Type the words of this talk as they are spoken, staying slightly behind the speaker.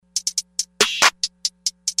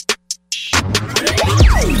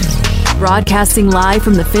Broadcasting live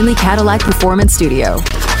from the Finley Cadillac Performance Studio.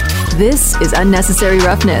 This is Unnecessary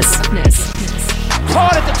Roughness.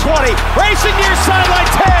 Caught at the 20, racing near sideline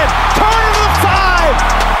 10, corner to the 5,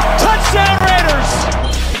 touchdown Raiders.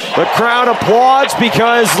 The crowd applauds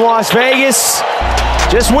because Las Vegas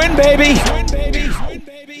just win, baby.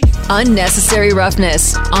 Unnecessary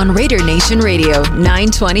Roughness on Raider Nation Radio,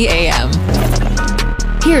 920 AM.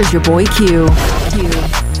 Here's your boy Q.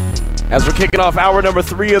 As we're kicking off hour number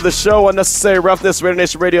 3 of the show, Unnecessary Roughness, Raider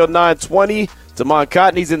Nation Radio 920. Damon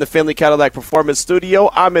Cotton, he's in the Finley Cadillac Performance Studio.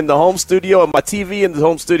 I'm in the home studio, and my TV in the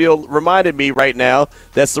home studio reminded me right now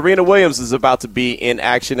that Serena Williams is about to be in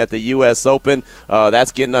action at the U.S. Open.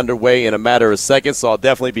 That's getting underway in a matter of seconds, so I'll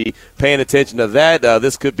definitely be paying attention to that.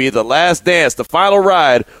 This could be the last dance, the final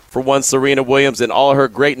ride for one Serena Williams and all her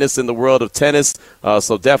greatness in the world of tennis.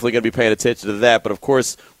 So definitely going to be paying attention to that. But, of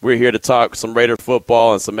course, we're here to talk some Raider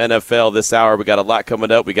football and some NFL this hour. We got a lot coming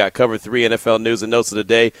up. We got Cover 3 NFL news and notes of the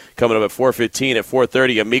day coming up at 4:15. At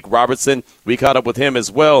 4:30, Amik Robertson. We caught up with him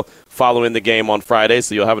as well following the game on Friday,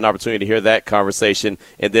 so you'll have an opportunity to hear that conversation.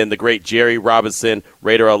 And then the great Jerry Robinson,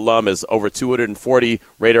 Raider alum, as over 240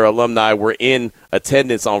 Raider alumni were in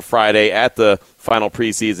attendance on Friday at the final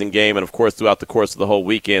preseason game and, of course, throughout the course of the whole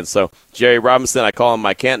weekend. So Jerry Robinson, I call him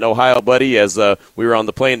my Canton, Ohio buddy, as we were on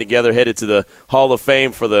the plane together headed to the Hall of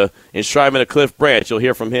Fame for the enshrinement of Cliff Branch. You'll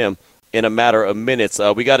hear from him in a matter of minutes.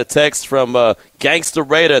 We got a text from Gangsta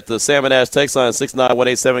Raider at the Salmon Ash text line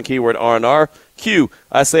 69187 keyword R&R. Q,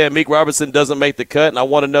 I say Amik Robertson doesn't make the cut, and I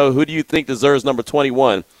want to know, who do you think deserves number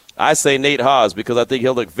 21? I say Nate Haas because I think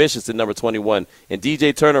he'll look vicious in number 21. And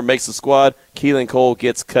DJ Turner makes the squad. Keelan Cole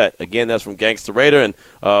gets cut. Again, that's from Gangsta Raider. And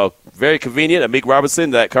very convenient. Amik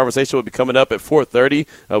Robertson, that conversation will be coming up at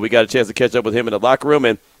 4:30. We got a chance to catch up with him in the locker room.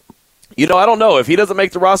 And I don't know. If he doesn't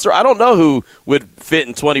make the roster, I don't know who would fit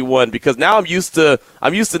in 21 because now I'm used to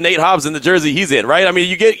Nate Hobbs in the jersey he's in, right? I mean,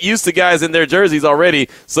 you get used to guys in their jerseys already,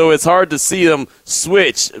 so it's hard to see them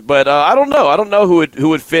switch. But I don't know. I don't know who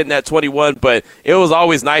would fit in that 21, but it was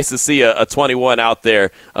always nice to see a 21 out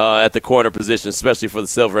there at the corner position, especially for the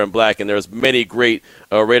silver and black. And there's many great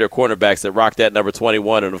Raider cornerbacks that rocked that number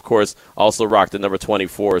 21 and, of course, also rocked the number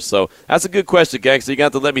 24. So that's a good question, gang. So you're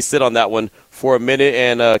going to have to let me sit on that one for a minute.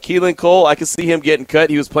 And Keelan Cole, I could see him getting cut.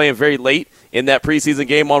 He was playing very late in that preseason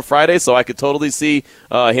game on Friday, so I could totally see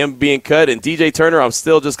him being cut. And DJ Turner, I'm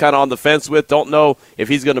still just kind of on the fence with. Don't know if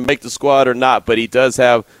he's going to make the squad or not, but he does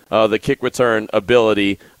have the kick return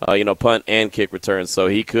ability, punt and kick return, so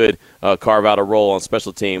he could carve out a role on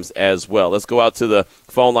special teams as well. Let's go out to the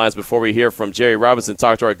phone lines before we hear from Jerry Robinson,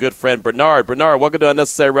 talk to our good friend Bernard. Bernard, welcome to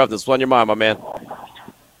Unnecessary Roughness. What's on your mind, my man?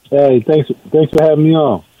 Hey, thanks for having me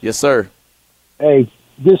on. Yes, sir. Hey,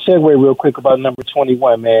 just segue real quick about number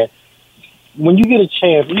 21, man. When you get a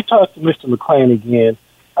chance, when you talk to Mr. McClain again,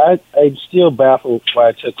 I'm still baffled why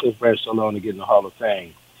it took Cliff Branch so long to get in the Hall of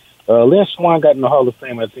Fame. Lynn Swann got in the Hall of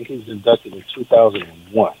Fame, I think he was inducted in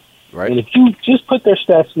 2001. Right. And if you just put their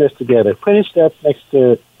stats list together, put his stats next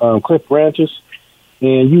to Cliff Branch's,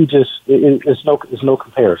 and you just it's no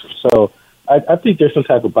comparison. So I think there's some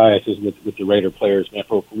type of biases with the Raider players, man,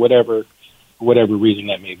 for whatever reason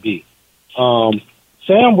that may be.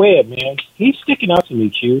 Sam Webb, man, he's sticking out to me,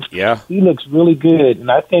 Q. Yeah. He looks really good, and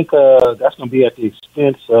I think that's going to be at the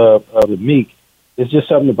expense of the Meek. It's just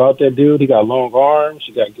something about that dude. He got long arms,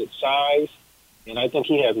 he got good size, and I think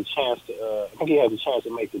he has a chance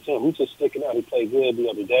to make the team. He's just sticking out. He played good the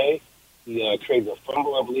other day. He created a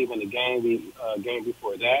fumble, I believe, in the game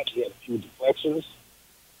before that. He had a few deflections.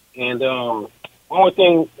 And one more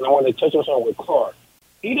thing, and I want to touch on something with Clark.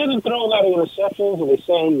 He doesn't throw a lot of interceptions, and they're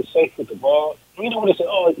saying he was safe with the ball. You know when they say,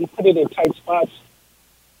 he put it in tight spots?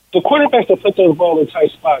 The quarterbacks that put the ball in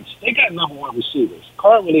tight spots, they got number one receivers.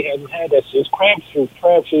 Clark really hasn't had that since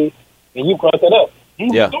Crabtree, and you brought that up. He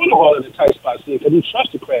was throwing the ball in the tight spots because he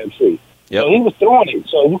trusted Crabtree. Yep. So he was throwing it.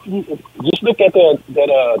 So you can just look at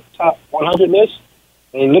that top 100 list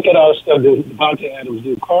and look at all the stuff that Devontae Adams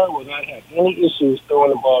did. Clark will not have any issues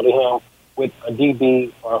throwing the ball to him with a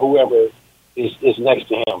DB or whoever is next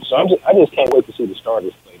to him. So I just can't wait to see the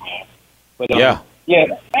starters play, man. But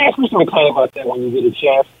ask Mr. McClain about that when you get a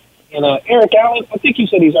chance. And Eric Allen, I think you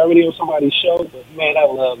said he's already on somebody's show, but man, I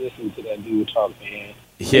love listening to that dude talk, man.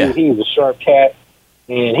 Yeah. He's a sharp cat,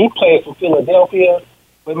 and he played for Philadelphia.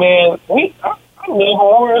 But man, I don't know how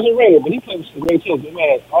long as a Raider, but he played for some great teams. But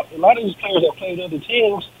man, a lot of these players that played other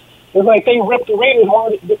teams, it's like they rep the Raiders more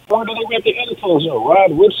than they rep the other teams.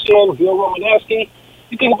 Rod Woodson, Bill Romanowski.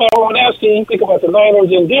 You think about Romanowski, you think about the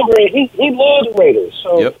Niners in Denver, he loved the Raiders.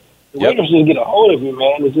 So the Raiders just get a hold of you,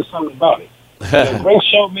 man. There's just something about it. Great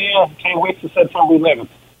show, man. Can't wait for September 11th.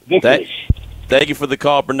 Victory. Thank you for the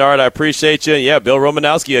call, Bernard. I appreciate you. Yeah, Bill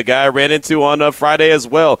Romanowski, a guy I ran into on Friday as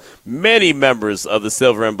well. Many members of the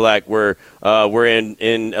Silver and Black were in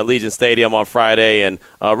Allegiant Stadium on Friday, and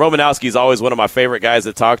Romanowski is always one of my favorite guys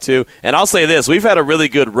to talk to. And I'll say this, we've had a really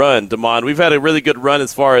good run, Damon. We've had a really good run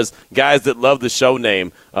as far as guys that love the show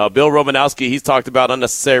name. Bill Romanowski, he's talked about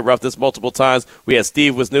unnecessary roughness multiple times. We had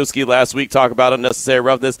Steve Wisniewski last week talk about unnecessary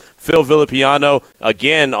roughness. Phil Villapiano,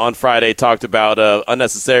 again on Friday, talked about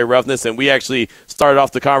unnecessary roughness, and we actually started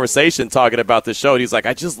off the conversation talking about the show. And he's like,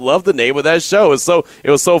 I just love the name of that show. It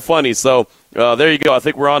was so funny. So there you go. I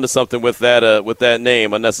think we're on to something with that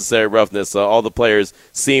name, Unnecessary Roughness. All the players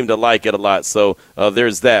seem to like it a lot. So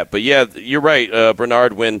there's that. But, yeah, you're right,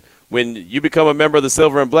 Bernard, when you become a member of the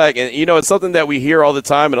Silver and Black, and, it's something that we hear all the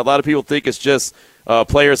time, and a lot of people think it's just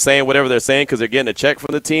players saying whatever they're saying because they're getting a check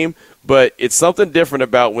from the team. But it's something different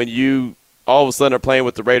about when you all of a sudden are playing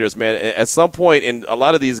with the Raiders, man. At some point in a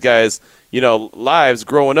lot of these guys, lives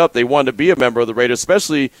growing up, they wanted to be a member of the Raiders,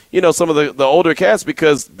 especially, some of the older cats,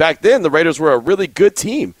 because back then the Raiders were a really good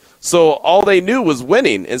team. So all they knew was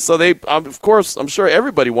winning. And so they, of course, I'm sure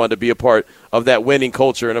everybody wanted to be a part of that winning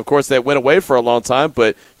culture. And, of course, that went away for a long time.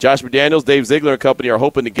 But Josh McDaniels, Dave Ziegler and company are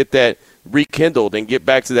hoping to get that rekindled and get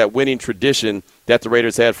back to that winning tradition that the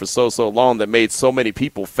Raiders had for so long that made so many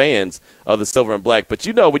people fans of the Silver and Black. But,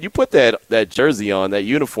 when you put that jersey on, that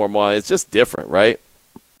uniform on, it's just different, right?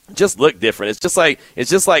 Just look different. It's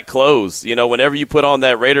just like clothes. Whenever you put on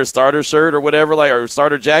that Raider starter shirt or whatever, or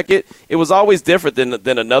starter jacket, it was always different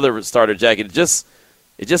than another starter jacket. It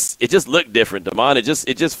just looked different, Damon. It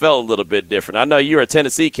just felt a little bit different. I know you're a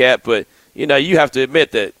Tennessee cat, but you have to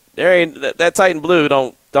admit that there ain't that Titan blue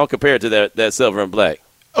don't compare to that Silver and Black.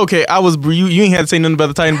 Okay, you ain't had to say nothing about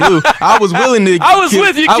the Titan blue. I was willing to. I was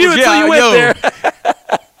with you, Q, until you went there.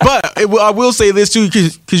 But I will say this, too,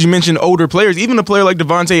 because you mentioned older players. Even a player like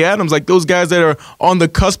Devontae Adams, like those guys that are on the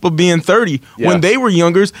cusp of being 30, when they were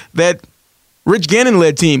younger, that Rich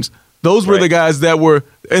Gannon-led teams, those were the guys that were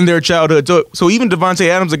in their childhood. So even Devontae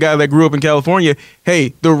Adams, a guy that grew up in California,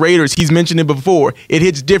 hey, the Raiders, he's mentioned it before. It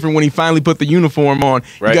hits different when he finally put the uniform on.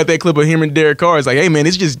 Right. You got that clip of him and Derek Carr. It's like, hey, man,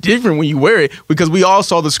 it's just different when you wear it, because we all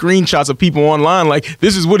saw the screenshots of people online like,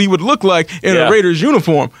 this is what he would look like in a Raiders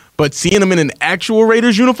uniform. But seeing him in an actual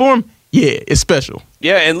Raiders uniform, yeah, it's special.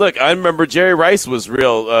 Yeah, and look, I remember Jerry Rice was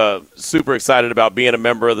real super excited about being a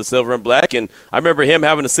member of the Silver and Black, and I remember him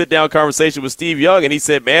having a sit-down conversation with Steve Young, and he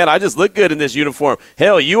said, man, I just look good in this uniform.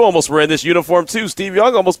 Hell, you almost were in this uniform too. Steve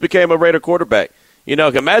Young almost became a Raider quarterback.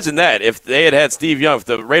 Imagine that. If they had Steve Young, if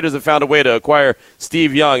the Raiders had found a way to acquire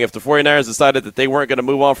Steve Young, if the 49ers decided that they weren't going to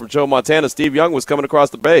move on from Joe Montana, Steve Young was coming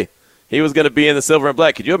across the bay. He was going to be in the Silver and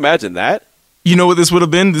Black. Could you imagine that? You know what this would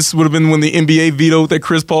have been? This would have been when the NBA vetoed that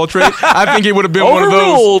Chris Paul trade. I think it would have been one of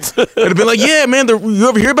those. It would have been like, yeah, man, you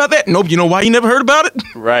ever hear about that? Nope. You know why you never heard about it?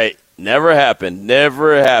 Right. Never happened.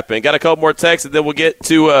 Never happened. Got a couple more texts, and then we'll get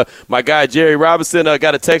to my guy, Jerry Robinson.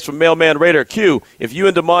 Got a text from Mailman Raider Q. If you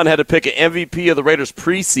and Damon had to pick an MVP of the Raiders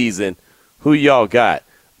preseason, who y'all got?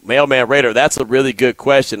 Mailman Raider, that's a really good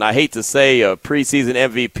question. I hate to say a preseason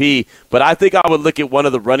MVP, but I think I would look at one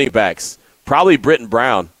of the running backs, probably Britton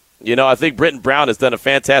Brown. I think Britton Brown has done a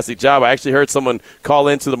fantastic job. I actually heard someone call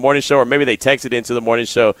into the morning show, or maybe they texted into the morning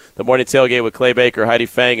show, the morning tailgate with Clay Baker, Heidi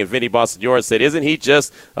Fang, and Vinny Bonsignore, and said, isn't he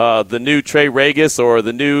just the new Trey Regis or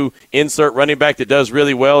the new insert running back that does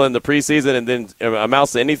really well in the preseason and then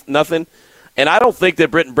amounts to nothing? And I don't think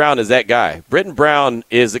that Britton Brown is that guy. Britton Brown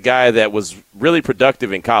is a guy that was really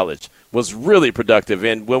productive in college, was really productive.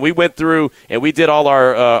 And when we went through and we did all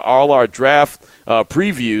our draft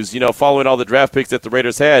previews, following all the draft picks that the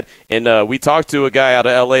Raiders had, and we talked to a guy out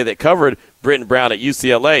of L.A. that covered Britton Brown at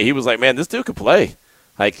UCLA. He was like, man, this dude could play.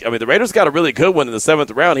 The Raiders got a really good one in the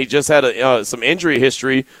 7th round. He just had some injury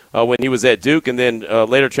history when he was at Duke and then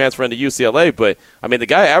later transferring to UCLA. But, the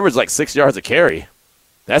guy averaged like 6 yards a carry.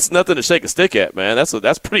 That's nothing to shake a stick at, man.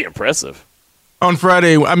 That's pretty impressive. On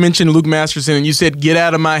Friday, I mentioned Luke Masterson, and you said, get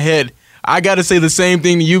out of my head. I got to say the same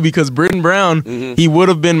thing to you, because Britton Brown, he would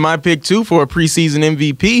have been my pick, too, for a preseason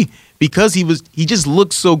MVP, because he just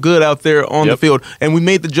looked so good out there on the field. And we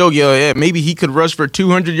made the joke, maybe he could rush for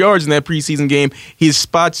 200 yards in that preseason game. His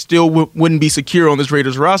spot still wouldn't be secure on this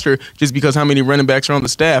Raiders roster just because how many running backs are on the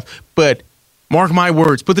staff. But mark my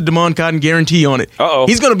words, put the Damon Cotton guarantee on it.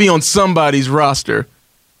 He's going to be on somebody's roster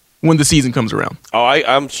when the season comes around.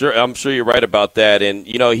 I'm sure you're right about that. And,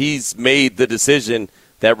 he's made the decision,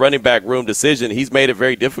 that running back room decision, he's made it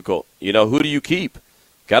very difficult. Who do you keep?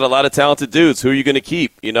 Got a lot of talented dudes. Who are you going to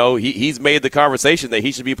keep? He's made the conversation that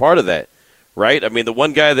he should be part of that, right? The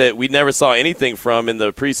one guy that we never saw anything from in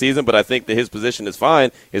the preseason, but I think that his position is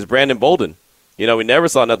fine, is Brandon Bolden. We never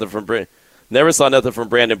saw nothing from Brandon. Never saw nothing from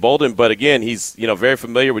Brandon Bolden, but again, he's very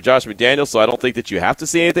familiar with Josh McDaniels, so I don't think that you have to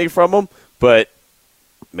see anything from him. But,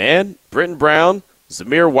 man, Britton Brown,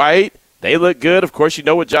 Zamir White, they look good. Of course, you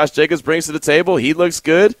know what Josh Jacobs brings to the table. He looks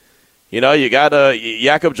good. You got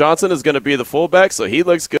Jakob Johnson is going to be the fullback, so he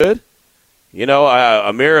looks good.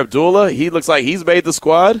 Amir Abdullah, he looks like he's made the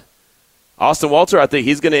squad. Austin Walter, I think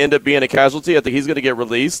he's going to end up being a casualty. I think he's going to get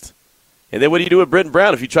released. And then what do you do with Britton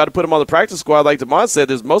Brown? If you try to put him on the practice squad, like Damon said,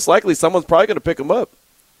 there's most likely someone's probably going to pick him up.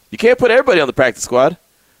 You can't put everybody on the practice squad,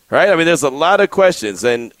 right? I mean, there's a lot of questions.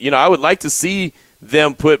 And, I would like to see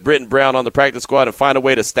them put Britton Brown on the practice squad and find a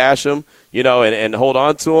way to stash him, and hold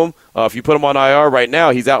on to him. If you put him on IR right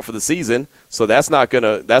now, he's out for the season. So that's not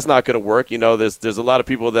gonna work. There's a lot of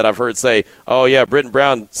people that I've heard say, oh, yeah, Britton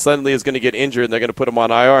Brown suddenly is going to get injured and they're going to put him on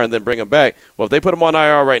IR and then bring him back. Well, if they put him on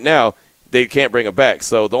IR right now, they can't bring him back.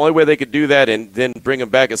 So the only way they could do that and then bring him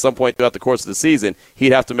back at some point throughout the course of the season,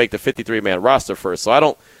 he'd have to make the 53-man roster first. So I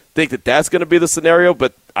don't think that that's going to be the scenario,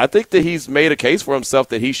 but I think that he's made a case for himself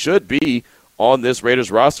that he should be on this Raiders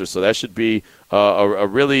roster. So that should be a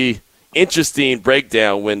really interesting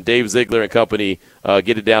breakdown when Dave Ziegler and company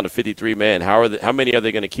get it down to 53 men. How many are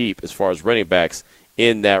they going to keep as far as running backs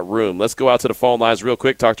in that room? Let's go out to the phone lines real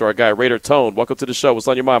quick, talk to our guy, Raider Tone. Welcome to the show. What's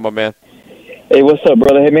on your mind, my man? Hey, what's up,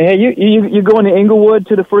 brother? Hey, man, you going to Inglewood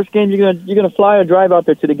to the first game? You're gonna fly or drive out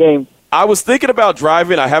there to the game? I was thinking about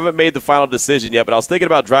driving. I haven't made the final decision yet, but I was thinking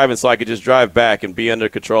about driving so I could just drive back and be under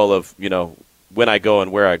control of, when I go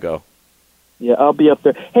and where I go. Yeah, I'll be up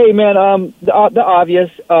there. Hey, man, the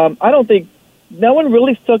obvious. I don't think no one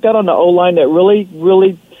really stuck out on the O-line that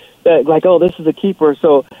really like, oh, this is a keeper.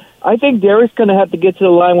 So I think Derek's going to have to get to the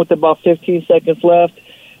line with about 15 seconds left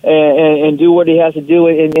and do what he has to do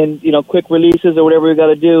and quick releases or whatever we got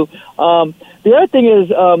to do. The other thing is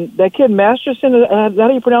that kid Masterson. Is that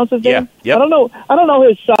how you pronounce his name? Yeah. Yep. I don't know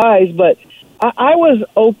his size, but I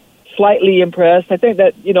was slightly impressed. I think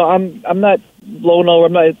that I'm not blown over.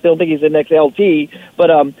 I don't think he's the next LT, but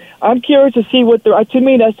I'm curious to see what to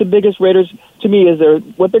me that's the biggest Raiders. To me, is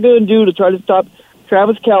what they're going to do to try to stop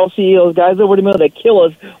Travis Kelce, those guys over the middle that kill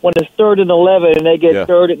us when it's 3rd and 11 and they get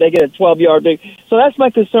they get a 12-yard dig. So that's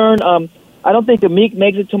my concern. I don't think the Meek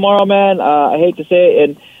makes it tomorrow, man. I hate to say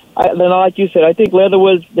it, and then like you said, I think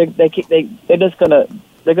Leatherwood's they're just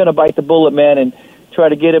gonna bite the bullet, man, and try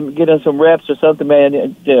to get him some reps or something,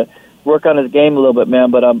 man, to work on his game a little bit,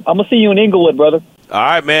 man. But I'm gonna see you in Inglewood, brother. All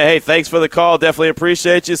right, man. Hey, thanks for the call. Definitely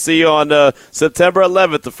appreciate you. See you on September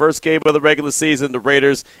 11th, the first game of the regular season, the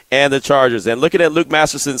Raiders and the Chargers. And looking at Luke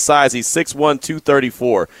Masterson's size, he's 6'1",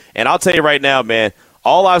 234. And I'll tell you right now, man,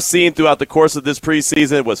 all I've seen throughout the course of this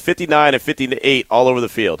preseason was 59 and 58 all over the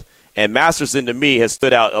field. And Masterson, to me, has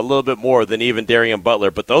stood out a little bit more than even Darian Butler.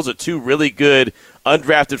 But those are two really good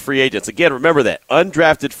undrafted free agents. Again, remember that,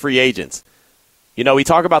 undrafted free agents. We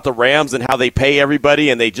talk about the Rams and how they pay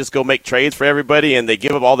everybody and they just go make trades for everybody and they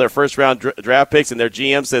give up all their first-round draft picks and their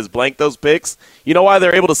GM says blank those picks. You know why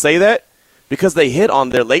they're able to say that? Because they hit on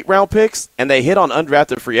their late-round picks and they hit on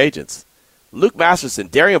undrafted free agents. Luke Masterson,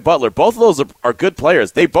 Darian Butler, both of those are good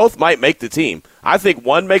players. They both might make the team. I think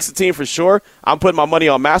one makes the team for sure. I'm putting my money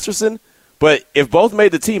on Masterson. But if both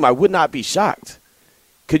made the team, I would not be shocked.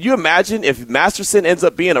 Could you imagine if Masterson ends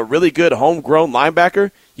up being a really good homegrown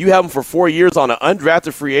linebacker? You have him for 4 years on an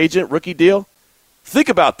undrafted free agent rookie deal? Think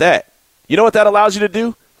about that. You know what that allows you to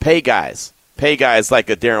do? Pay guys. Pay guys like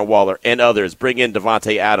a Darren Waller and others. Bring in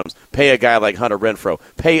Devontae Adams. Pay a guy like Hunter Renfrow.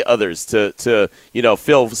 Pay others to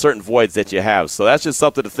fill certain voids that you have. So that's just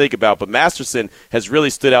something to think about. But Masterson has really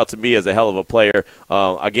stood out to me as a hell of a player.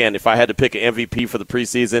 Again, if I had to pick an MVP for the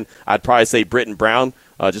preseason, I'd probably say Britton Brown.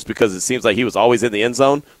 Just because it seems like he was always in the end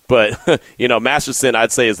zone. But, Masterson,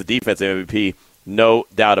 I'd say, is the defensive MVP, no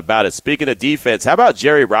doubt about it. Speaking of defense, how about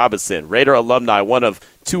Jerry Robinson, Raider alumni, one of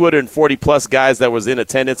 240-plus guys that was in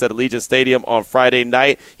attendance at Allegiant Stadium on Friday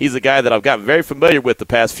night. He's a guy that I've gotten very familiar with the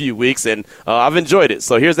past few weeks, and I've enjoyed it.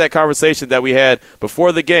 So here's that conversation that we had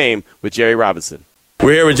before the game with Jerry Robinson.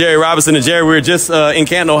 We're here with Jerry Robinson. And, Jerry, we were just in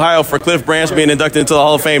Canton, Ohio for Cliff Branch being inducted into the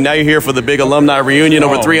Hall of Fame. Now you're here for the big alumni reunion,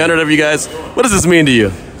 over 300 of you guys. What does this mean to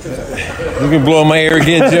you? You can blow my ear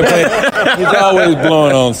again, Jim. He's always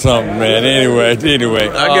blowing on something, man. Anyway.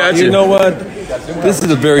 I got you. You know what? This is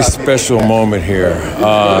a very special moment here.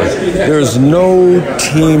 There's no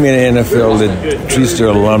team in the NFL that treats their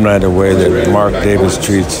alumni the way that Mark Davis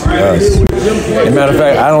treats us. As a matter of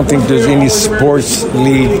fact, I don't think there's any sports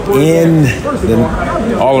league in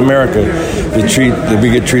All-America that we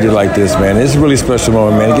get treated like this, man. It's a really special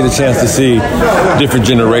moment, man. You get a chance to see different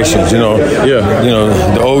generations,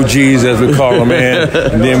 the OGs, as we call them, man.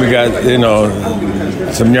 And then we got,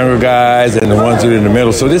 some younger guys and the ones that are in the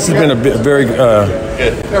middle. So this has been a very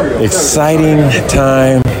exciting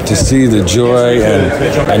time to see the joy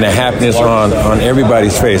and the happiness on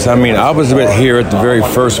everybody's face. I mean, I was here at the very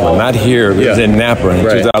first one, not here. It was in Napa in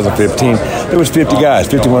 2015. There was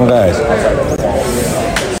 51 guys.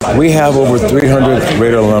 We have over 300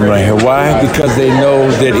 Raider alumni here. Why? Because they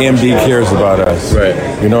know that MD cares about us. Right.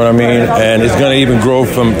 You know what I mean? And it's going to even grow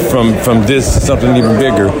from this to something even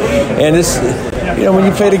bigger. And it's, when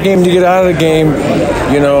you play the game, you get out of the game,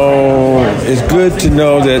 it's good to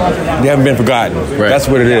know that you haven't been forgotten. Right. That's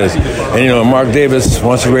what it is. And, Mark Davis,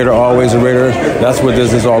 once a Raider, always a Raider. That's what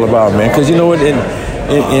this is all about, man. Because you know what?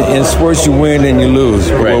 In sports, you win and you lose.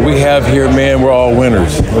 But what we have here, man, we're all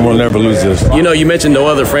winners, and we'll never lose this. You mentioned no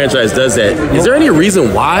other franchise does that. Is there any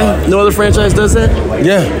reason why no other franchise does that?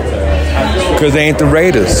 Yeah, because they ain't the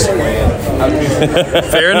Raiders.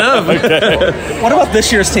 Fair enough. Okay. What about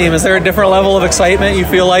this year's team? Is there a different level of excitement you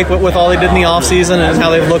feel like with all they did in the offseason and how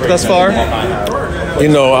they've looked thus far?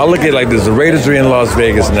 I look at it like this. The Raiders are in Las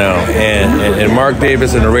Vegas now, and Mark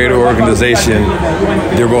Davis and the Raider organization,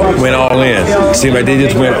 they went all in. It seemed like they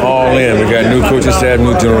just went all in. We got new coaching staff,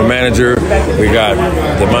 new general manager. We got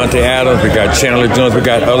Davante Adams. We got Chandler Jones. We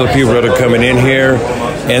got other people that are coming in here,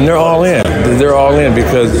 and they're all in. They're all in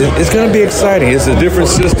because it's going to be exciting. It's a different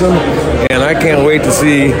system, and I can't wait to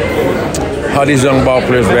see how these young ball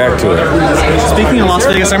players react to it. Speaking of Las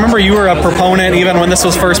Vegas, I remember you were a proponent even when this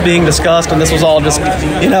was first being discussed, and this was all just,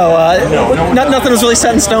 nothing was really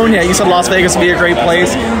set in stone yet. You said Las Vegas would be a great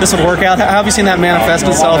place. This would work out. How have you seen that manifest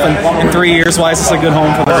itself in 3 years? Why is this a good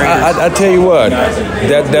home for the Raiders? I tell you what,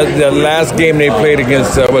 that last game they played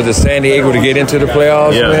against San Diego to get into the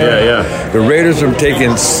playoffs, man. The Raiders are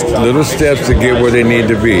taking little steps to get where they need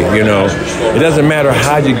to be. It doesn't matter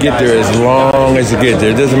how you get there as long as you get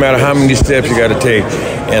there. It doesn't matter how many steps you got to take.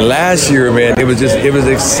 And last year, man, it was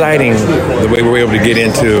exciting the way we were able to get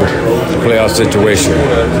into the playoff situation.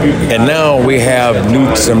 And now we have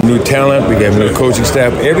some new talent. We have new coaching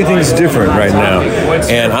staff. Everything's different right now.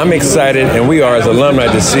 And I'm excited, and we are as alumni,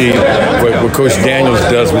 to see what Coach Daniels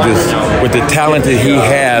does with the talent that he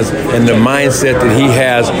has and the mindset that he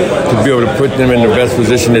has to be able to put them in the best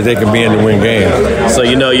position that they can be in to win games. So,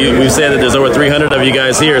 we've said that there's over 300 of you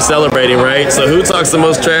guys here celebrating, right? So who talks the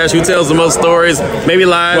most trash? Who tells the most stories? Maybe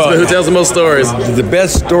lies, but who tells the most stories? The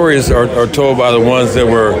best stories are told by the ones that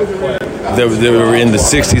were in the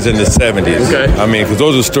 60s and the 70s. Okay. I mean, because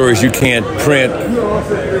those are stories you can't print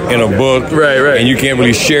in a book. Right. And you can't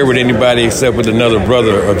really share with anybody except with another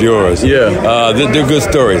brother of yours. Yeah. They're good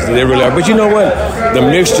stories. They really are. But you know what? The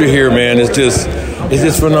mixture here, man, is just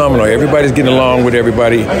phenomenal. Everybody's getting along with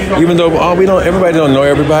everybody. Even though everybody don't know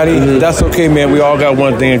everybody, that's okay, man. We all got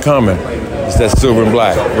one thing in common. It's that silver and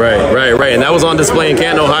black. Right. And that was on display in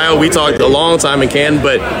Canton, Ohio. We talked a long time in Canton,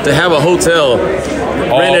 but to have a hotel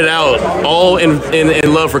rented out, all in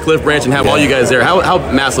love for Cliff Branch, and have all you guys there,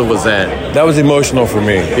 how massive was that? That was emotional for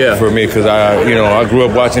me. Yeah. For me, because I grew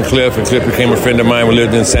up watching Cliff, and Cliff became a friend of mine. We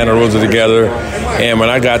lived in Santa Rosa together, and when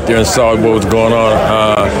I got there and saw what was going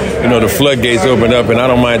on, the floodgates opened up, and I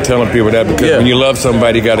don't mind telling people that because when you love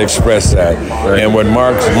somebody, you got to express that. Right. And when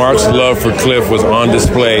Mark's love for Cliff was on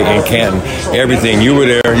display in Canton, everything, you were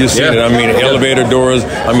there, you seen it. I mean, elevator doors.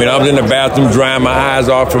 I mean, I was in the bathroom drying my eyes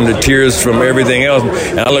off from the tears from everything else,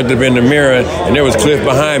 and I looked up in the mirror, and there was Cliff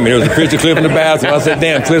behind me. There was a picture of Cliff in the bathroom. I said,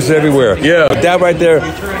 damn, Cliff's everywhere. Yeah. But that right there,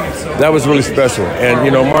 that was really special.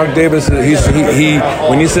 And, Mark Davis, he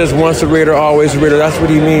when he says once a Raider, always a Raider, that's what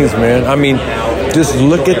he means, man. I mean, just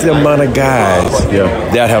look at the amount of guys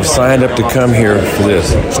that have signed up to come here for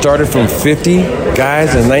this. Started from 50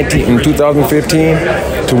 guys in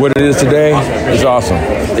 2015 to what it is today. It's awesome.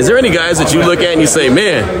 Is there any guys that you look at and you say,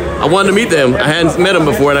 man, I wanted to meet them. I hadn't met them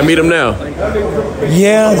before, and I meet them now?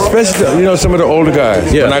 Yeah, especially some of the older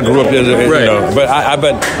guys. Yeah. When I grew up there, but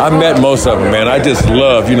I met most of them, man. I just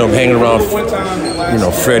love hanging around,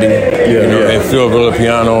 Freddie, and Phil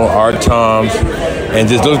Villapiano, Art Toms. And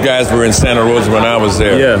just those guys were in Santa Rosa when I was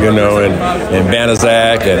there, and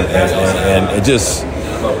Banaszak and just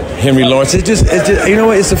Henry Lawrence. It's just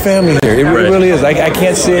it's a family here. It really is. I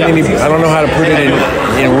can't say it I don't know how to put it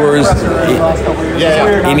in words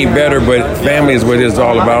any better, but family is what it's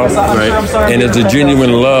all about. Right. And it's a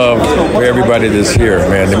genuine love for everybody that's here,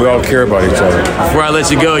 man. And we all care about each other. Before I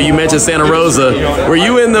let you go, you mentioned Santa Rosa. Were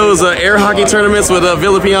you in those air hockey tournaments with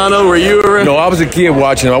Villapiano? Were you? No, I was a kid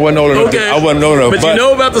watching. I wasn't old enough. Okay. I wasn't old enough. But you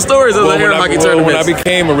know about the stories of the air hockey tournaments. When I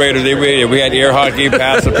became a Raider, we had air hockey,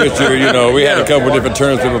 pass a picture. We had a couple of different tournaments.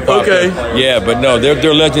 terms of a pop. Okay. Yeah, but no, they're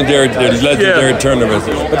legendary. They're legendary tournaments.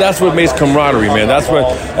 But that's what makes camaraderie, man. That's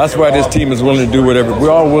why this team is willing to do whatever.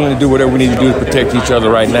 We're all willing to do whatever we need to do to protect each other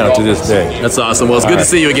right now to this day. That's awesome. Well, it's good to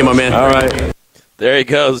see you again, my man. All right. There he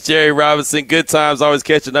goes, Jerry Robinson. Good times, always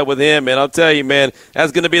catching up with him. And I'll tell you, man,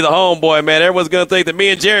 that's going to be the homeboy, man. Everyone's going to think that me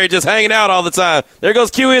and Jerry just hanging out all the time. There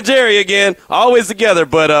goes Q and Jerry again, always together.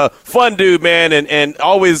 But fun dude, man, and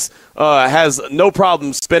always has no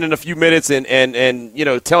problem spending a few minutes and you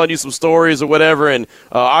know, telling you some stories or whatever. And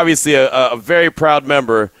obviously a very proud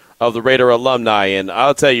member of the Raider alumni. And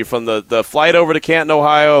I'll tell you, from the flight over to Canton,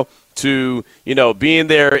 Ohio, to, you know, being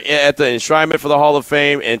there at the enshrinement for the Hall of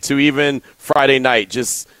Fame, and to even Friday night,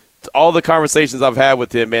 just all the conversations I've had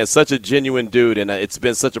with him, man, such a genuine dude, and it's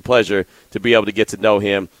been such a pleasure to be able to get to know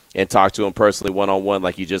him and talk to him personally one-on-one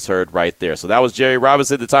like you just heard right there. So that was Jerry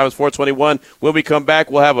Robinson. The time is 4:21. When we come back,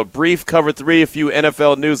 we'll have a brief Cover 3, a few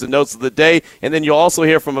NFL news and notes of the day, and then you'll also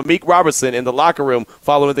hear from Amik Robertson in the locker room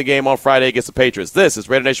following the game on Friday against the Patriots. This is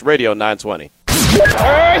Raider Nation Radio 920.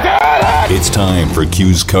 It's time for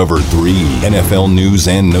Q's Cover 3, NFL news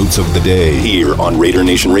and notes of the day, here on Raider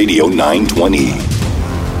Nation Radio 920.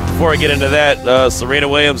 Before I get into that, Serena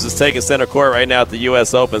Williams is taking center court right now at the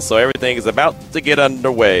U.S. Open, so everything is about to get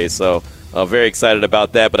underway. So very excited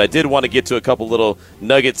about that. But I did want to get to a couple little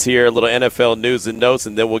nuggets here, little NFL news and notes,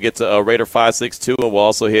 and then we'll get to Raider 562, and we'll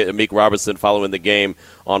also hit Amik Robertson following the game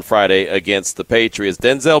on Friday against the Patriots.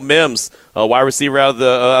 Denzel Mims, a wide receiver out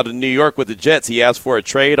of New York with the Jets, he asked for a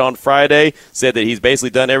trade on Friday, said that he's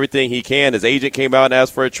basically done everything he can. His agent came out and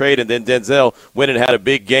asked for a trade, and then Denzel went and had a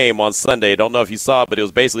big game on Sunday. Don't know if you saw it, but it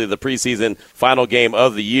was basically the preseason final game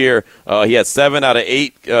of the year. He had 7 out of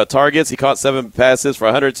 8 targets. He caught 7 passes for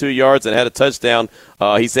 102 yards and had a touchdown.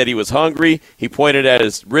 He said he was hungry. He pointed at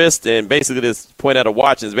his wrist and basically just pointed at a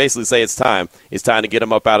watch and basically say it's time. It's time to get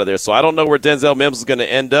him up out of there. So I don't know where Denzel Mims is going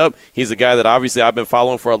to end up. He's a guy that obviously I've been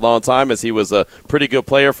following for a long time, as he was a pretty good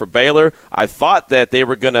player for Baylor. I thought that they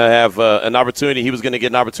were going to have an opportunity. He was going to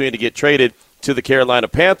get an opportunity to get traded to the Carolina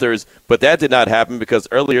Panthers, but that did not happen because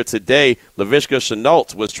earlier today, Laviska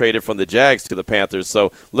Shenault was traded from the Jags to the Panthers.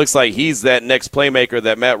 So looks like he's that next playmaker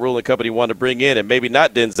that Matt Rule and company wanted to bring in, and maybe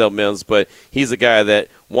not Denzel Mims, but he's a guy that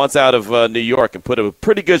wants out of New York and put a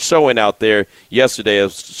pretty good showing out there yesterday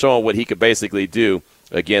of showing what he could basically do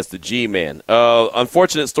against the G-Man.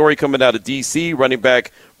 Unfortunate story coming out of D.C. Running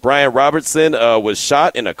back Brian Robertson was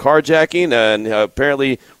shot in a carjacking, and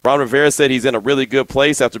apparently Ron Rivera said he's in a really good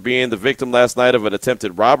place after being the victim last night of an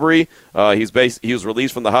attempted robbery. He was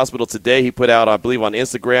released from the hospital today. He put out, I believe, on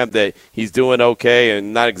Instagram that he's doing okay,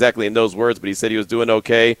 and not exactly in those words, but he said he was doing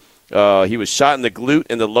okay. He was shot in the glute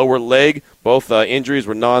and the lower leg. Both injuries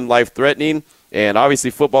were non-life-threatening. And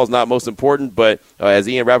obviously football is not most important, but as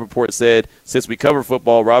Ian Rappaport said, since we cover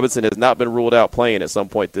football, Robinson has not been ruled out playing at some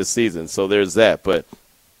point this season. So there's that. But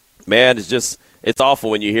man, it's awful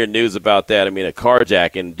when you hear news about that. I mean, a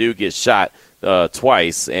carjacking, dude gets shot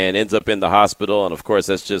twice and ends up in the hospital, and of course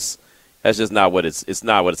that's just not what it's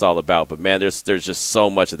not what it's all about. But man, there's just so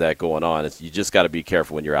much of that going on. You just got to be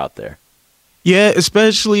careful when you're out there. Yeah,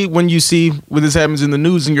 especially when you see when this happens in the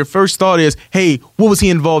news, and your first thought is, "Hey, what was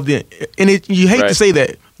he involved in?" And you hate to say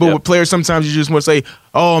that, but with players, sometimes you just want to say,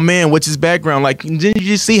 "Oh man, what's his background?" Like, and then you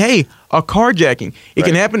just see, "Hey, a carjacking." It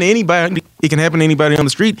can happen to anybody. It can happen to anybody on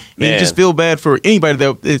the street, and you just feel bad for anybody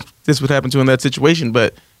that this would happen to in that situation.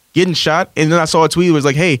 But getting shot, and then I saw a tweet that was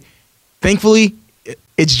like, "Hey, thankfully,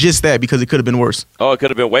 it's just that, because it could have been worse." Oh, it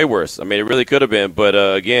could have been way worse. I mean, it really could have been. But,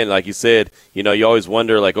 again, like you said, you know, you always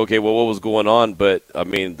wonder, like, okay, well, what was going on? But, I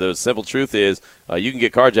mean, the simple truth is you can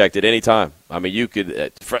get carjacked at any time. I mean, you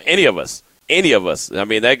could for any of us. I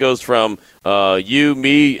mean, that goes from you,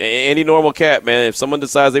 me, any normal cat, man. If someone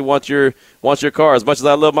decides they want your car, as much as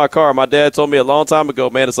I love my car, my dad told me a long time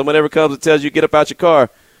ago, man, if someone ever comes and tells you get up out your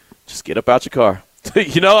car, just get up out your car.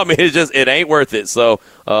 You know, I mean, it ain't worth it. So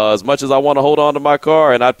as much as I want to hold on to my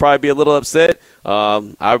car, and I'd probably be a little upset,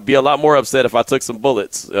 I'd be a lot more upset if I took some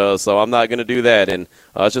bullets. So I'm not going to do that. And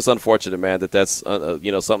it's just unfortunate, man, that's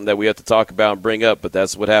something that we have to talk about and bring up. But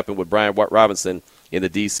that's what happened with Brian Robinson in the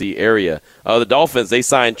D.C. area. The Dolphins, they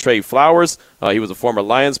signed Trey Flowers. He was a former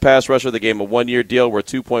Lions pass rusher. They gave him a one-year deal worth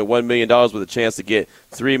 $2.1 million with a chance to get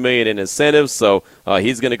 $3 million in incentives. So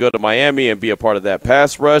he's going to go to Miami and be a part of that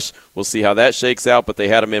pass rush. We'll see how that shakes out, but they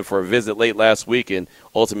had him in for a visit late last week and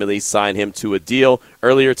ultimately signed him to a deal.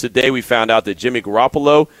 Earlier today, we found out that Jimmy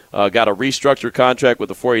Garoppolo got a restructured contract with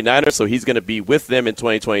the 49ers, so he's going to be with them in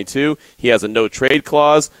 2022. He has a no-trade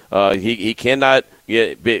clause. He cannot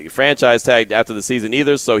get franchise tagged after the season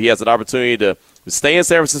either, so he has an opportunity to stay in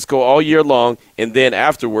San Francisco all year long, and then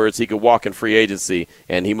afterwards he could walk in free agency,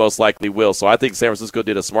 and he most likely will. So I think San Francisco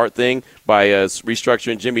did a smart thing by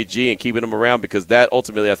restructuring Jimmy G and keeping him around, because that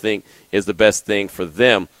ultimately I think is the best thing for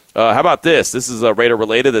them. How about this? This is Raider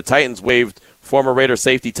related. The Titans waived former Raider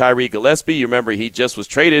safety Tyree Gillespie. You remember he just was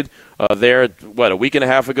traded there, a week and a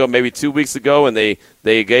half ago, maybe 2 weeks ago, and they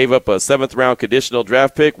gave up a 7th-round conditional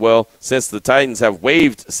draft pick. Well, since the Titans have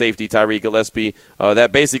waived safety Tyree Gillespie,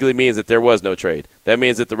 that basically means that there was no trade. That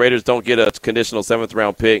means that the Raiders don't get a conditional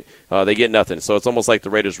 7th-round pick. They get nothing. So it's almost like the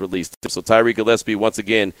Raiders released him. So Tyree Gillespie, once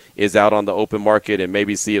again, is out on the open market, and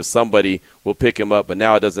maybe see if somebody will pick him up. But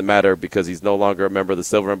now it doesn't matter, because he's no longer a member of the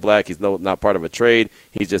Silver and Black. He's not part of a trade.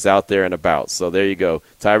 He's just out there and about. So there you go.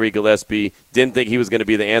 Tyree Gillespie didn't think he was going to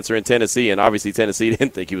be the answer in Tennessee, and obviously Tennessee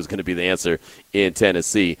didn't think he was going to be the answer in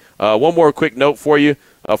Tennessee. One more quick note for you.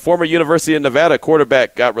 A former University of Nevada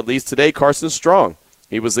quarterback got released today, Carson Strong.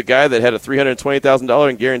 He was the guy that had a $320,000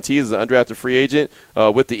 in guarantees as an undrafted free agent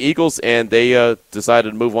with the Eagles, and they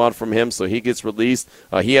decided to move on from him, so he gets released.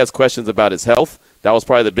 He has questions about his health. That was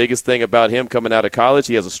probably the biggest thing about him coming out of college.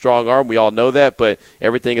 He has a strong arm. We all know that, but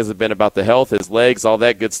everything has been about the health, his legs, all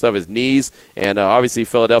that good stuff, his knees. And obviously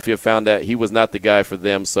Philadelphia found that he was not the guy for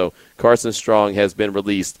them. So Carson Strong has been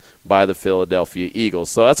released by the Philadelphia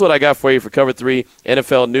Eagles. So that's what I got for you for Cover 3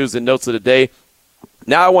 NFL News and Notes of the Day.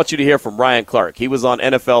 Now I want you to hear from Ryan Clark. He was on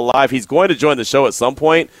NFL Live. He's going to join the show at some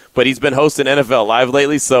point, but he's been hosting NFL Live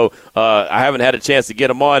lately, so I haven't had a chance to get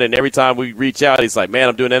him on. And every time we reach out, he's like, man,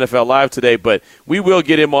 I'm doing NFL Live today. But we will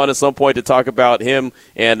get him on at some point to talk about him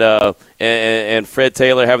and Fred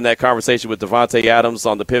Taylor having that conversation with Davante Adams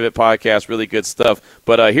on the Pivot podcast. Really good stuff.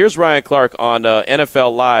 But here's Ryan Clark on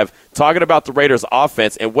NFL Live talking about the Raiders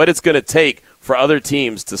offense and what it's going to take for other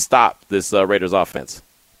teams to stop this Raiders offense.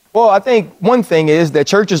 Well, I think one thing is that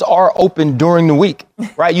churches are open during the week,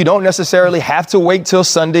 right? You don't necessarily have to wait till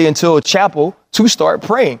Sunday until chapel to start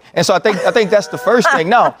praying. And so I think that's the first thing.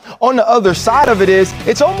 Now, on the other side of it is,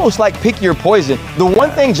 it's almost like pick your poison. The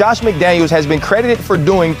one thing Josh McDaniels has been credited for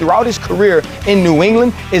doing throughout his career in New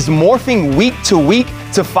England is morphing week to week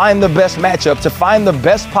to find the best matchup, to find the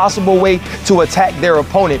best possible way to attack their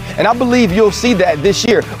opponent. And I believe you'll see that this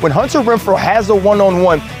year. When Hunter Renfrow has a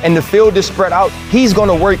one-on-one and the field is spread out, he's going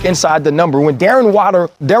to work inside the number. When Darren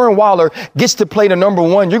Waller gets to play the number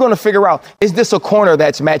one, you're going to figure out, is this a corner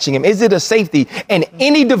that's matching him? Is it a safety? And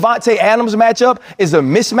any Davante Adams matchup is a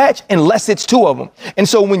mismatch unless it's two of them. And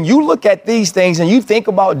so when you look at these things and you think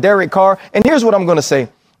about Derek Carr, and here's what I'm going to say.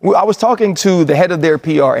 I was talking to the head of their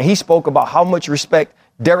PR, and he spoke about how much respect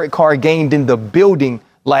Derek Carr gained in the building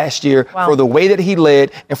last year for the way that he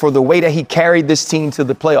led and for the way that he carried this team to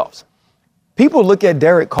the playoffs. People look at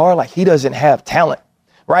Derek Carr like he doesn't have talent,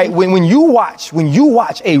 right? When you watch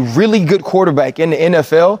a really good quarterback in the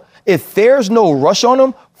NFL, if there's no rush on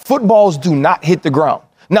him, footballs do not hit the ground.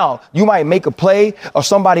 Now, you might make a play or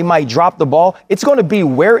somebody might drop the ball. It's going to be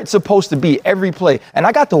where it's supposed to be every play. And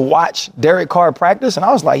I got to watch Derek Carr practice, and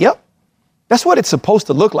I was like, yep. That's what it's supposed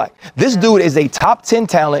to look like. This dude is a top 10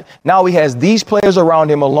 talent. Now he has these players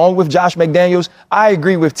around him along with Josh McDaniels. I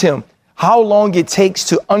agree with Tim. How long it takes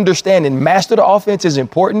to understand and master the offense is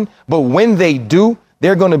important. But when they do,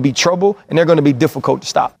 they're going to be trouble and they're going to be difficult to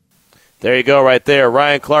stop. There you go right there.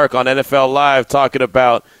 Ryan Clark on NFL Live talking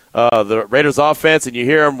about the Raiders offense, and you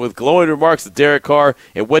hear him with glowing remarks of Derek Carr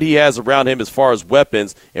and what he has around him as far as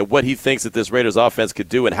weapons and what he thinks that this Raiders offense could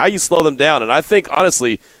do and how you slow them down. And I think,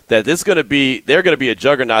 honestly, that they're going to be a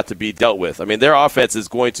juggernaut to be dealt with. I mean, their offense is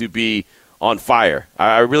going to be on fire.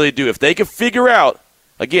 I really do. If they can figure out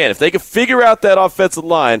that offensive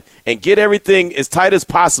line and get everything as tight as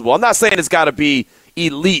possible, I'm not saying it's got to be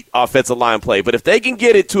elite offensive line play, but if they can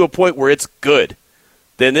get it to a point where it's good,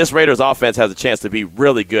 then this Raiders offense has a chance to be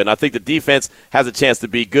really good. And I think the defense has a chance to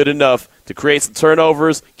be good enough to create some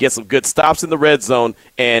turnovers, get some good stops in the red zone,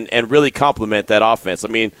 and really complement that offense. I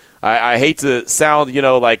mean, I hate to sound,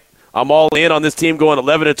 like I'm all in on this team going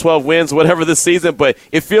 11 and 12 wins, whatever this season, but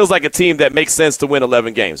it feels like a team that makes sense to win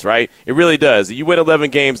 11 games, right? It really does. You win 11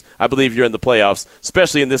 games, I believe you're in the playoffs,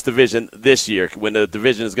 especially in this division this year when the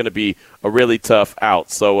division is going to be a really tough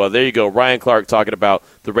out. So there you go. Ryan Clark talking about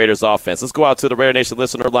the Raiders offense. Let's go out to the Raider Nation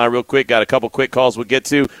listener line real quick. Got a couple quick calls we'll get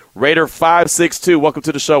to. Raider 562, welcome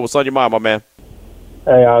to the show. What's on your mind, my man?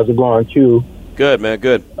 Hey, how's it going, Q? Good, man,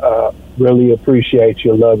 good. Really appreciate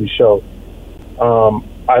you. Love your show.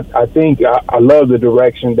 I think I love the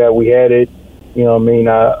direction that we headed. You know what I mean?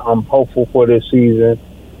 I'm hopeful for this season.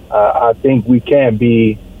 I think we can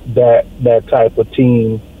be that type of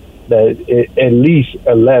team that at least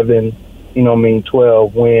 11,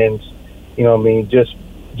 12 wins,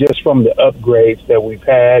 just from the upgrades that we've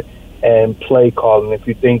had and play calling. If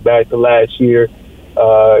you think back to last year,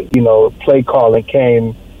 play calling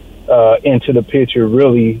came into the picture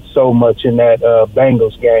really so much in that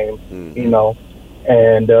Bengals game,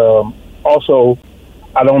 and also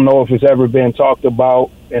I don't know if it's ever been talked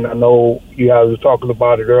about, and I know you guys were talking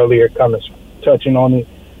about it earlier, kind of touching on it,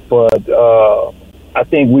 but I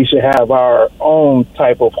think we should have our own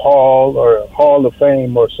type of hall or Hall of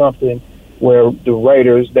Fame or something where the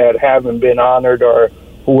Raiders that haven't been honored or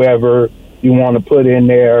whoever you want to put in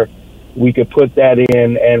there, we could put that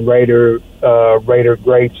in, and Raider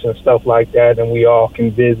greats and stuff like that, and we all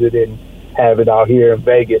can visit and have it out here in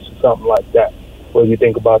Vegas or something like that. What do you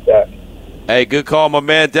think about that? Hey, good call, my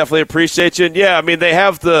man. Definitely appreciate you. And yeah, I mean, they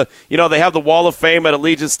have the Wall of Fame at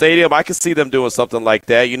Allegiant Stadium. I can see them doing something like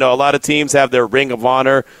that. A lot of teams have their Ring of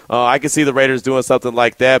Honor. I can see the Raiders doing something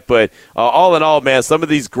like that. But all in all, man, some of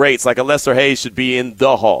these greats, like a Lester Hayes, should be in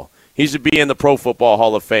the Hall. He should be in the Pro Football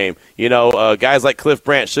Hall of Fame. Guys like Cliff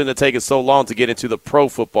Branch shouldn't have taken so long to get into the Pro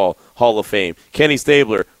Football Hall of Fame. Kenny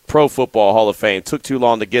Stabler, Pro Football Hall of Fame. Took too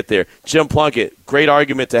long to get there. Jim Plunkett, great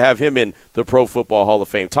argument to have him in the Pro Football Hall of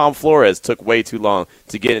Fame. Tom Flores took way too long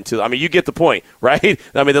to get into. I mean, you get the point, right?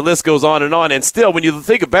 I mean, the list goes on. And still, when you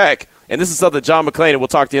think back, and this is something John McClain, and we'll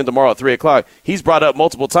talk to him tomorrow at 3 o'clock, he's brought up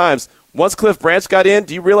multiple times. Once Cliff Branch got in,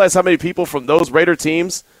 do you realize how many people from those Raider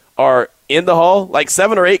teams are in the Hall? Like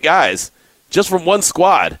 7 or 8 guys. Just from one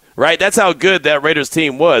squad, right? That's how good that Raiders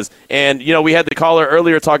team was. And, we had the caller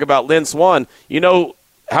earlier talk about Lynn Swann.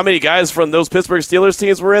 How many guys from those Pittsburgh Steelers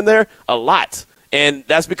teams were in there? A lot. And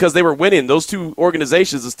that's because they were winning. Those two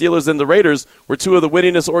organizations, the Steelers and the Raiders, were two of the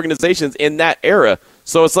winningest organizations in that era.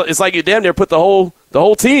 So it's like you damn near put the whole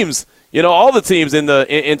teams, all the teams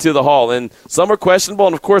into the Hall. And some are questionable.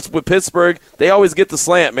 And, of course, with Pittsburgh, they always get the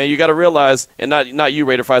slant, man. You got to realize, and not you,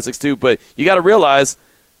 Raider 562, but you got to realize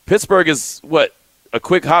Pittsburgh is, a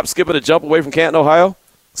quick hop, skip, and a jump away from Canton, Ohio?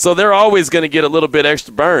 So they're always going to get a little bit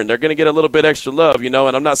extra burn. They're going to get a little bit extra love, and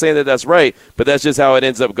I'm not saying that that's right, but that's just how it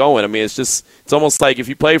ends up going. I mean, it's almost like if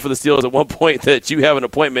you play for the Steelers at one point that you have an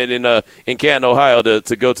appointment in Canton, Ohio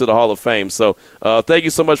to go to the Hall of Fame. So thank you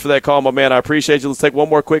so much for that call, my man. I appreciate you. Let's take one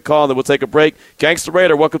more quick call, and then we'll take a break. Gangster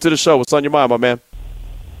Raider, welcome to the show. What's on your mind, my man?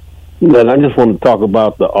 Well, I just want to talk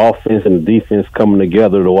about the offense and the defense coming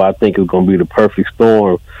together, though I think it's going to be the perfect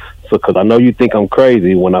storm. Because I know you think I'm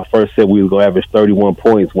crazy when I first said we was going to average 31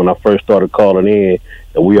 points when I first started calling in,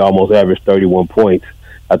 and we almost averaged 31 points.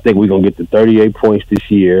 I think we're going to get to 38 points this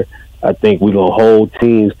year. I think we're going to hold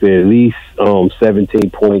teams to at least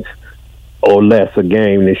 17 points or less a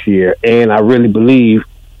game this year. And I really believe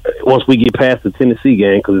once we get past the Tennessee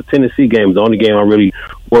game, because the Tennessee game is the only game I'm really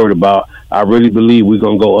worried about, I really believe we're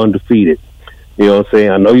going to go undefeated. You know what I'm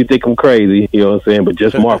saying? I know you think I'm crazy, you know what I'm saying, but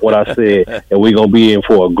just mark what I said, and we're going to be in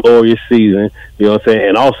for a glorious season, you know what I'm saying?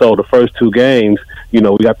 And also the first 2 games, we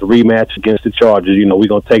got the rematch against the Chargers. We're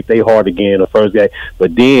going to take their heart again the first game.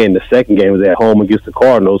 But then the second game is at home against the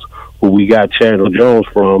Cardinals, who we got Chandler Jones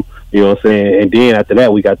from, you know what I'm saying? And then after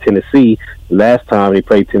that, we got Tennessee. Last time they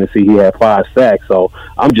played Tennessee, he had 5 sacks. So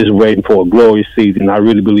I'm just waiting for a glorious season. I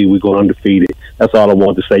really believe we're going undefeated. That's all I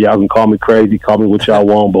want to say. Y'all can call me crazy, call me what y'all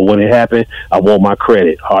want, but when it happened, I want my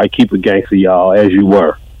credit. All right, keep it gangster, y'all, as you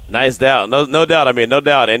were. Nice doubt. No doubt. I mean, no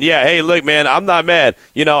doubt. And yeah, hey, look, man, I'm not mad.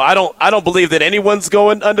 I don't believe that anyone's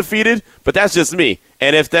going undefeated, but that's just me.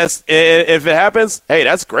 And if it happens, hey,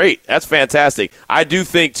 that's great. That's fantastic. I do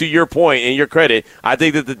think, to your point and your credit, I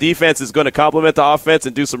think that the defense is going to complement the offense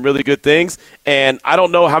and do some really good things. And I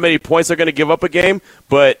don't know how many points they're going to give up a game,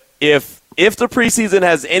 but if the preseason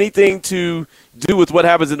has anything to do with what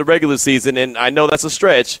happens in the regular season, and I know that's a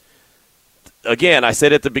stretch, again, I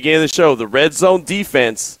said at the beginning of the show, the red zone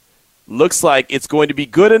defense looks like it's going to be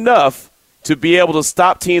good enough to be able to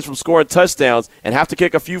stop teams from scoring touchdowns and have to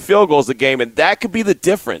kick a few field goals a game, and that could be the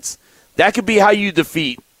difference. That could be how you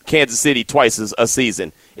defeat Kansas City twice a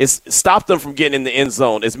season. Is stop them from getting in the end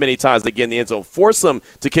zone as many times as they get in the end zone. Force them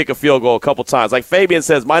to kick a field goal a couple times. Like Fabian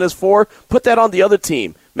says, -4, put that on the other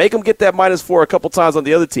team. Make them get that -4 a couple times on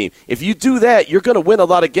the other team. If you do that, you're going to win a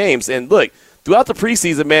lot of games. And look, throughout the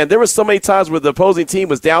preseason, man, there were so many times where the opposing team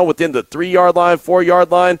was down within the 3-yard line, 4-yard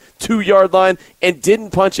line, 2-yard line, and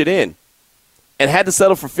didn't punch it in and had to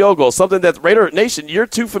settle for field goals, something that Raider Nation, you're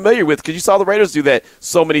too familiar with because you saw the Raiders do that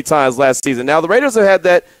so many times last season. Now, the Raiders have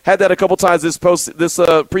had that a couple times this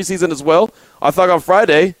preseason as well. I thought on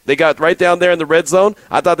Friday they got right down there in the red zone.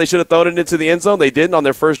 I thought they should have thrown it into the end zone. They didn't on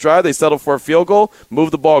their first drive. They settled for a field goal,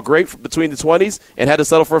 moved the ball great between the 20s, and had to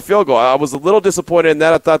settle for a field goal. I was a little disappointed in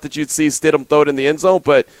that. I thought that you'd see Stidham throw it in the end zone,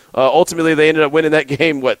 but ultimately they ended up winning that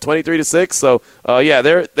game, 23-6. So, yeah,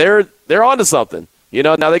 they're onto something.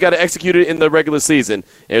 Now they got to execute it in the regular season.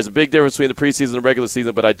 There's a big difference between the preseason and the regular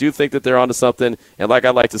season, but I do think that they're onto something. And like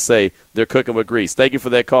I like to say, they're cooking with grease. Thank you for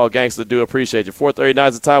that call, Gangster. Do appreciate you. 4:39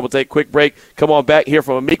 is the time. We'll take a quick break. Come on back here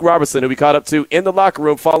from Amik Robertson, who we caught up to in the locker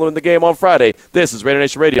room following the game on Friday. This is Raider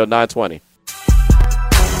Nation Radio 920.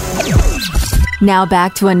 Now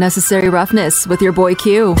back to Unnecessary Roughness with your boy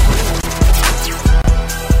Q.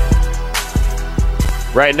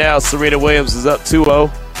 Right now, Serena Williams is up 2-0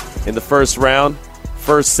 in the first round.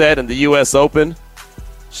 First set in the U.S. Open.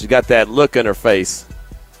 She got that look on her face.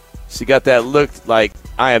 She got that look like,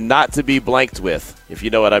 I am not to be blanked with, if you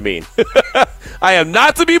know what I mean. I am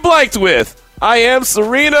not to be blanked with. I am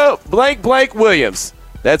Serena blank Williams.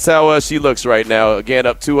 That's how she looks right now. Again,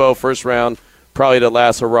 up 2-0 first round. Probably the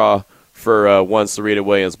last hurrah for one Serena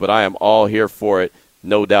Williams, but I am all here for it.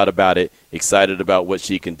 No doubt about it. Excited about what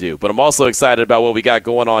she can do. But I'm also excited about what we got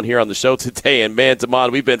going on here on the show today. And, man,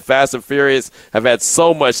 Damon, we've been fast and furious. I've had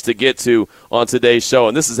so much to get to on today's show.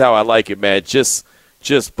 And this is how I like it, man. Just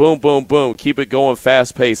boom, boom, boom. Keep it going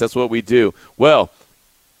fast-paced. That's what we do. Well,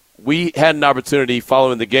 we had an opportunity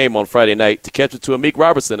following the game on Friday night to catch it to Amik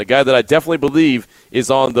Robertson, a guy that I definitely believe is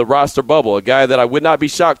on the roster bubble, a guy that I would not be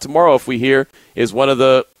shocked tomorrow if we hear is one of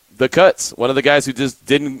the cuts, one of the guys who just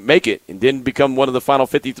didn't make it and didn't become one of the final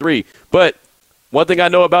 53. But one thing I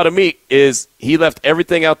know about Amik is he left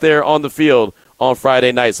everything out there on the field on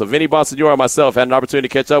Friday night. So Vinny Bonsignore and myself had an opportunity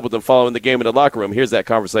to catch up with him following the game in the locker room. Here's that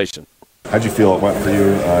conversation. How'd you feel it went for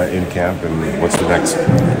you in camp, and what's the next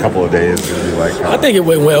couple of days going to be like? I think it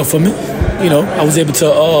went well for me. I was able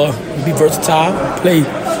to be versatile, play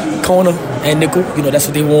corner and nickel. That's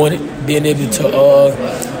what they wanted, being able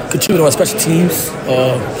to contribute on special teams.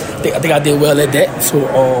 I think I did well at that. So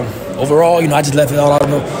overall, I just left it all out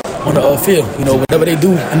on the field. Whatever they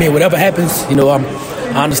do, whatever happens,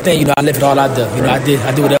 I understand. I left it all out there. I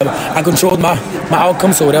did whatever. I controlled my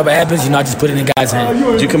outcome. So whatever happens, I just put it in guys' hands.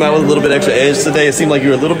 Did you come out with a little bit extra edge today? It seemed like you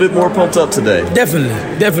were a little bit more pumped up today.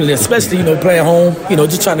 Definitely. Especially playing home.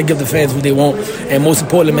 Just trying to give the fans what they want, and most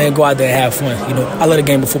importantly, man, go out there and have fun. I love the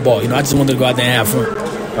game of football. I just wanted to go out there and have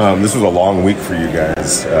fun. This was a long week for you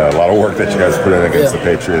guys. A lot of work that you guys put in against the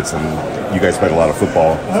Patriots, and you guys played a lot of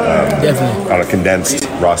football. Definitely. On a condensed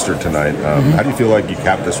roster tonight. How do you feel like you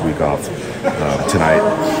capped this week off tonight?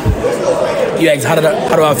 You asked, how do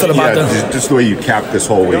I feel about just the way you capped this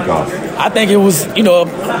whole week off? I think it was,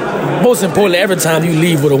 most importantly, every time you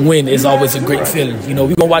leave with a win is always a great feeling. We're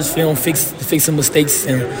going to watch film, fix some mistakes,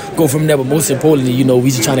 and go from there. But most importantly, we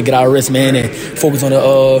just trying to get our rest, man, and focus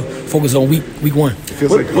on week one.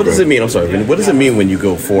 What does it mean? I'm sorry. What does it mean when you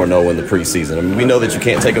go 4-0 in the preseason? We know that you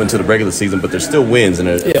can't take them into the regular season, but they're still wins, and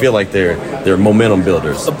I feel like they're momentum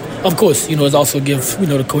builders. Of course, it's also give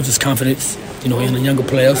the coaches confidence, in the younger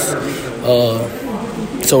players.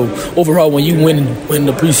 So overall, when you win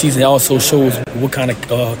the preseason, it also shows what kind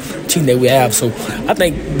of team that we have. So I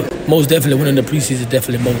think most definitely winning the preseason is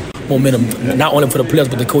definitely more momentum, not only for the players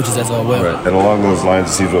but the coaches as well. Right. And along those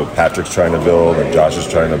lines, it seems what Patrick's trying to build and Josh is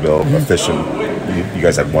trying to build, efficient. You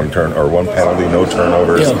guys had one penalty, no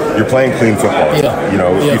turnovers. Yeah. You're playing clean football.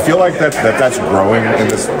 You feel like that's growing in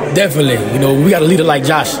this? Definitely. We got a leader like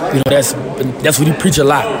Josh. That's what he preach a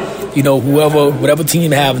lot. Whatever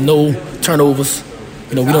team have no turnovers.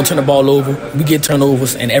 We don't turn the ball over. We get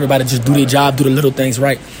turnovers, and everybody just do their job, do the little things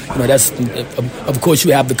right. That's of course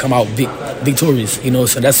you have to come out victorious.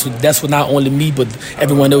 So that's what not only me but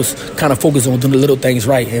everyone else kind of focus on doing the little things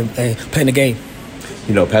right and playing the game.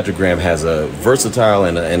 Patrick Graham has a versatile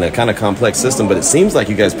and a kind of complex system, but it seems like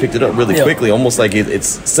you guys picked it up really quickly, almost like it's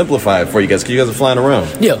simplified for you guys because you guys are flying around.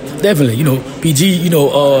 Yeah, definitely. PG, he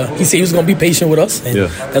said he was going to be patient with us, and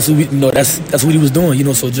that's what that's what he was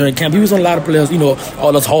doing. So during camp, he was on a lot of players,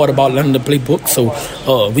 all us hard about learning the playbook. So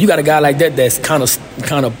when you got a guy like that that's kind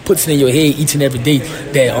of puts it in your head each and every day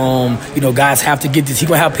that guys have to get this. He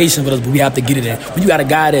gonna have patience with us, but we have to get it in. When you got a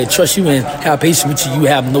guy that trusts you and have patience with you, you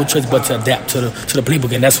have no choice but to adapt to the playbook.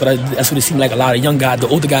 And that's what it seemed like a lot of young guys, the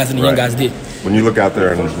older guys and the young guys did. When you look out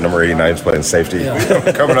there and number 89 is playing safety,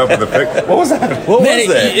 coming up with a pick, what was that? What was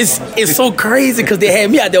that? It's so crazy because they had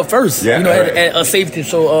me out there first, at a safety.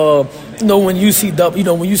 So when you see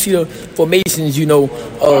the formations,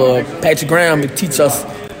 Patrick Graham would teach us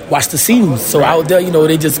watch the seams. So out there,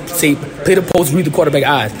 they just say play the post, read the quarterback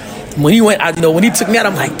eyes. When he went out, when he took me out,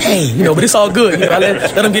 I'm like, dang, but it's all good. I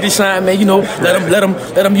let him get his shine, man. Let him,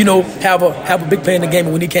 have a big play in the game.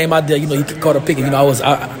 And when he came out there, he caught a pick. And I ain't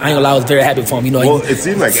gonna lie, I was very happy for him. Well, it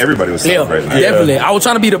seemed like everybody was celebrating. Definitely. I was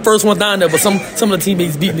trying to be the first one down there, but some of the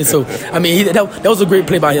teammates beat me. So that was a great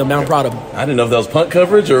play by him. Man, I'm proud of him. I didn't know if that was punt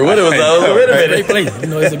coverage or what it was. Wait a minute. Great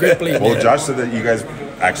play. It's a great play. Well, Josh said that you guys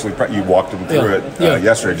actually you walked him through it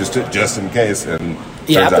yesterday just in case. And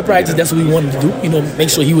after practice, that's what we wanted to do. Make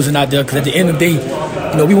sure he wasn't out there because at the end of the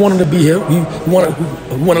day, we want him to be here. We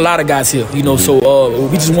want a lot of guys here. So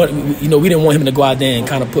we just want we didn't want him to go out there and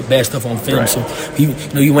kind of put bad stuff on film. Right. So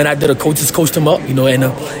he went out there. The coaches coached him up. And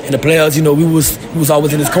the players. We was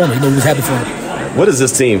always in his corner. We was happy for him. What does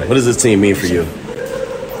this team mean for you?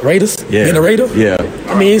 Raiders? Yeah. Being a Raider? Yeah.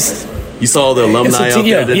 I mean, you saw the alumni out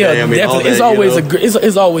there today. Yeah, definitely.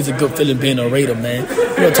 It's always a good feeling being a Raider, man.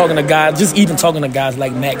 Talking to guys, just even talking to guys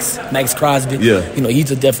like Max Crosby. Yeah. He's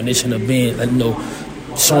the definition of being,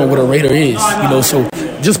 showing what a Raider is. So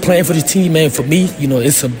just playing for the team, man. For me,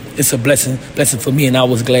 it's a blessing for me, and I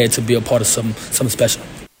was glad to be a part of something special.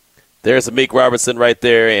 There's Amik Robertson right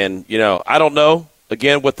there, and I don't know.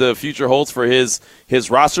 Again, what the future holds for his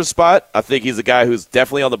roster spot. I think he's a guy who's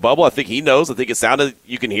definitely on the bubble. I think he knows. I think it sounded,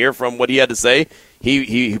 you can hear from what he had to say.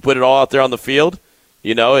 He put it all out there on the field.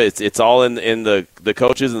 It's all in the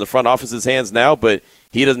coaches and the front office's hands now, but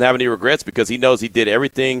he doesn't have any regrets because he knows he did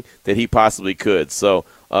everything that he possibly could. So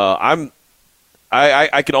I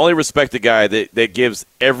can only respect the guy that gives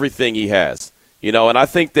everything he has. And I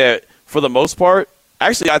think that for the most part,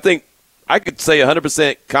 actually I think I could say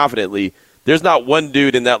 100% confidently there's not one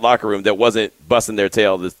dude in that locker room that wasn't busting their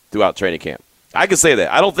tail throughout training camp. I can say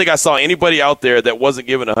that. I don't think I saw anybody out there that wasn't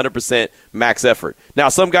giving 100% max effort. Now,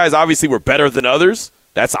 some guys obviously were better than others.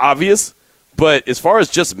 That's obvious. But as far as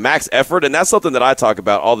just max effort, and that's something that I talk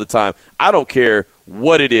about all the time, I don't care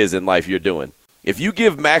what it is in life you're doing. If you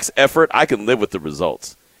give max effort, I can live with the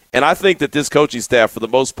results. And I think that this coaching staff, for the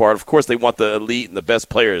most part, of course they want the elite and the best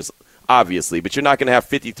players, obviously, but you're not going to have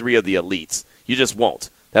 53 of the elites. You just won't.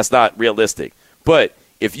 That's not realistic. But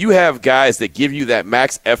if you have guys that give you that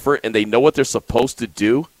max effort and they know what they're supposed to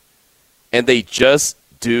do and they just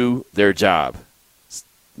do their job, as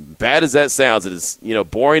bad as that sounds, it is,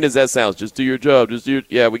 boring as that sounds, just do your job.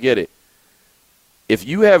 Yeah, we get it. If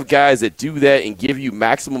you have guys that do that and give you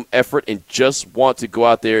maximum effort and just want to go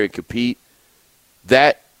out there and compete,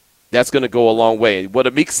 that's going to go a long way. What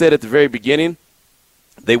Amik said at the very beginning,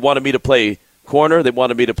 they wanted me to play corner, they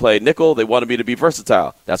wanted me to play nickel, they wanted me to be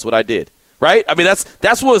versatile. That's what I did. Right? I mean,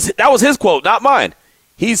 that was his quote, not mine.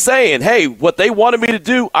 He's saying, hey, what they wanted me to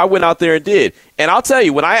do, I went out there and did. And I'll tell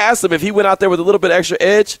you, when I asked him if he went out there with a little bit extra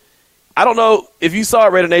edge, I don't know if you saw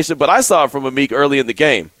it, Raider Nation, but I saw it from Amik early in the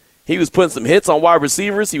game. He was putting some hits on wide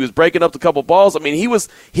receivers. He was breaking up a couple balls. I mean, he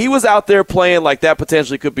was out there playing like that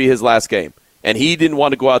potentially could be his last game. And he didn't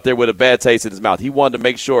want to go out there with a bad taste in his mouth. He wanted to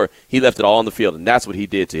make sure he left it all on the field, and that's what he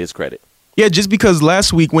did, to his credit. Yeah, just because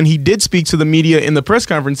last week when he did speak to the media in the press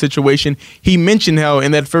conference situation, he mentioned how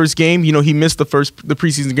in that first game, he missed the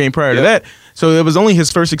preseason game prior to that. So it was only his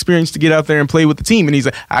first experience to get out there and play with the team. And he's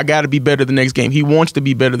like, I got to be better the next game. He wants to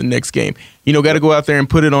be better the next game. Got to go out there and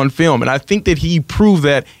put it on film. And I think that he proved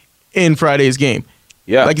that in Friday's game.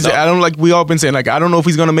 Yeah, like you said, we all been saying, I don't know if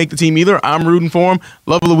he's going to make the team either. I'm rooting for him.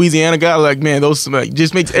 Love a Louisiana guy. Man, those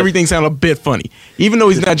just makes everything sound a bit funny, even though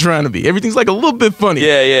he's not trying to be. Everything's a little bit funny.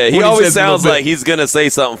 Yeah. He always sounds like he's going to say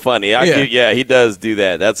something funny. He does do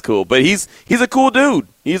that. That's cool. But he's a cool dude.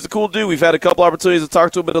 He's a cool dude. We've had a couple opportunities to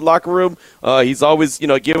talk to him in the locker room. He's always,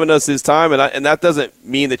 giving us his time, and that doesn't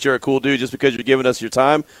mean that you're a cool dude just because you're giving us your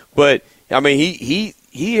time. But I mean, he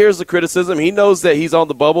hears the criticism. He knows that he's on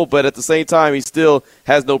the bubble, but at the same time, he still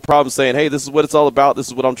has no problem saying, hey, this is what it's all about. This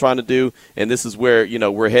is what I'm trying to do, and this is where,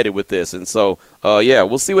 we're headed with this. And so,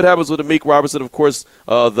 we'll see what happens with Amik Robertson. Of course,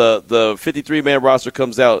 the 53-man roster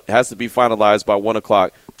comes out, has to be finalized by 1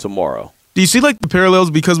 o'clock tomorrow. Do you see, the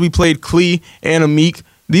parallels because we played Klee and Amik?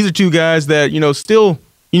 These are two guys that, still,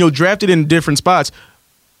 drafted in different spots.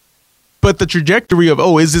 But the trajectory of,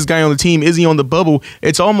 is this guy on the team? Is he on the bubble?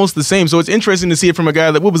 It's almost the same. So it's interesting to see it from a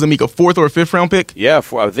guy that, what was Amik, a 4th or a 5th round pick? Yeah,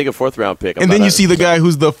 I think a 4th round pick. And then you see the guy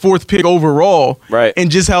who's the 4th pick overall. Right.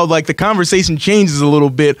 And just how, the conversation changes a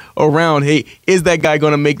little bit around, hey, is that guy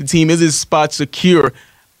going to make the team? Is his spot secure?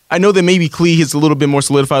 I know that maybe Klee is a little bit more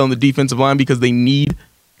solidified on the defensive line because they need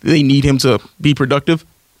him to be productive.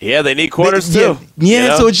 Yeah, they need corners too.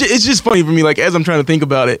 Yeah, so it's just funny for me, as I'm trying to think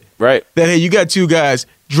about it. Right. That, hey, you got two guys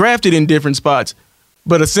drafted in different spots,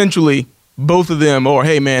 but essentially both of them are,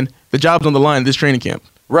 hey, man, the job's on the line this training camp.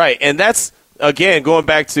 Right, and that's, again, going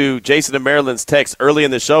back to Jason and Maryland's text early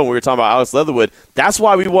in the show when we were talking about Alex Leatherwood, that's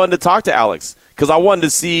why we wanted to talk to Alex, because I wanted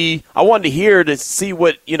to hear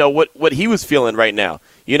what, what he was feeling right now,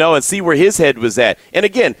 and see where his head was at. And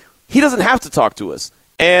again, he doesn't have to talk to us.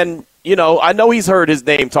 And I know he's heard his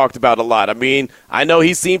name talked about a lot. I mean, I know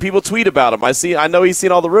he's seen people tweet about him. I know he's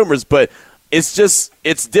seen all the rumors, but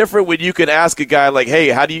it's different when you can ask a guy like, hey,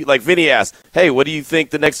 how do you, like Vinny asked, hey, what do you think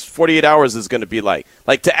the next 48 hours is going to be like?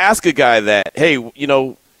 Like, to ask a guy that, hey,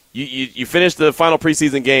 you finished the final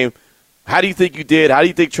preseason game. How do you think you did? How do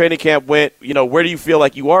you think training camp went? Where do you feel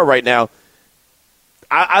like you are right now?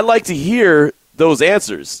 I like to hear those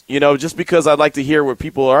answers, just because I'd like to hear where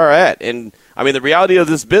people are at. And, I mean, the reality of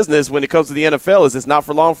this business when it comes to the NFL is it's not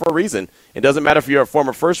for long for a reason. It doesn't matter if you're a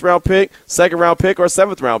former first-round pick, second-round pick, or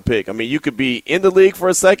seventh-round pick. I mean, you could be in the league for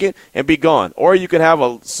a second and be gone. Or you could have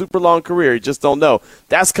a super long career. You just don't know.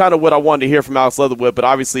 That's kind of what I wanted to hear from Alex Leatherwood, but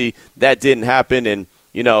obviously that didn't happen. And,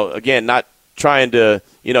 again, not trying to,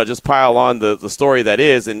 just pile on the story that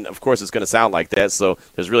is. And, of course, it's going to sound like that. So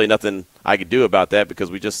there's really nothing I could do about that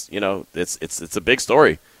because we just, it's a big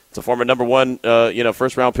story. It's a former number one,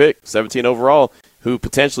 first-round pick, 17 overall, who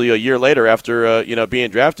potentially a year later after,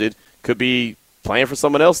 being drafted could be playing for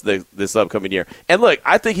someone else this upcoming year. And, look,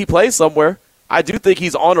 I think he plays somewhere. I do think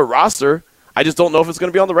he's on a roster. I just don't know if it's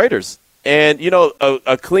going to be on the Raiders. And,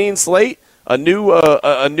 a clean slate, a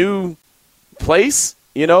new place,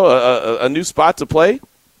 a new spot to play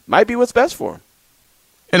might be what's best for him.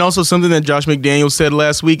 And also something that Josh McDaniels said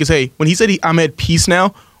last week is, hey, when he said I'm at peace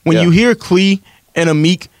now, when you hear Klee and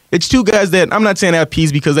Amik, it's two guys that I'm not saying at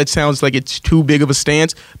peace because that sounds like it's too big of a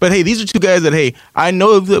stance. But, hey, these are two guys that, hey, I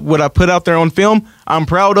know that what I put out there on film, I'm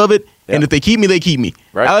proud of it. Yeah. And if they keep me, they keep me.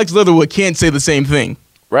 Right. Alex Leatherwood can't say the same thing.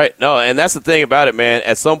 Right. No, and that's the thing about it, man.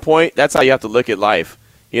 At some point, that's how you have to look at life.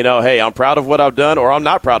 Hey, I'm proud of what I've done or I'm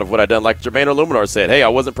not proud of what I've done. Like Jermaine Illuminor said, hey, I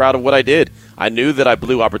wasn't proud of what I did. I knew that I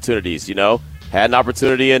blew opportunities, Had an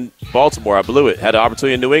opportunity in Baltimore, I blew it. Had an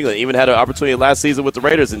opportunity in New England, even had an opportunity last season with the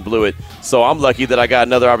Raiders and blew it. So I'm lucky that I got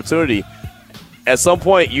another opportunity. At some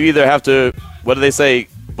point, you either have to, what do they say,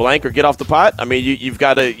 blank or get off the pot? I mean, you've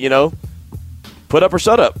got to, put up or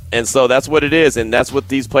shut up. And so that's what it is, and that's what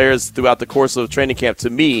these players throughout the course of training camp, to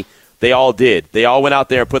me, they all did. They all went out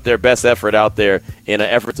there and put their best effort out there in an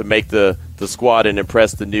effort to make the squad and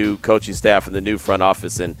impress the new coaching staff and the new front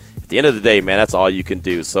office. And at the end of the day, man, that's all you can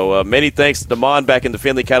do. So many thanks to Damon back in the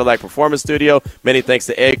Finley Cadillac Performance Studio. Many thanks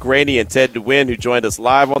to Ed Graney and Ted DeWin who joined us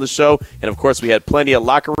live on the show. And, of course, we had plenty of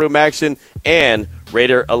locker room action and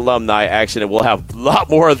Raider alumni action, and we'll have a lot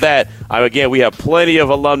more of that. Again, we have plenty of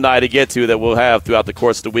alumni to get to that we'll have throughout the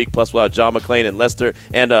course of the week. Plus, we'll have John McClain and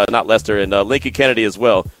Lincoln Kennedy as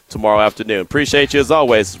well tomorrow afternoon. Appreciate you as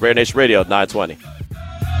always. Raider Nation Radio 920.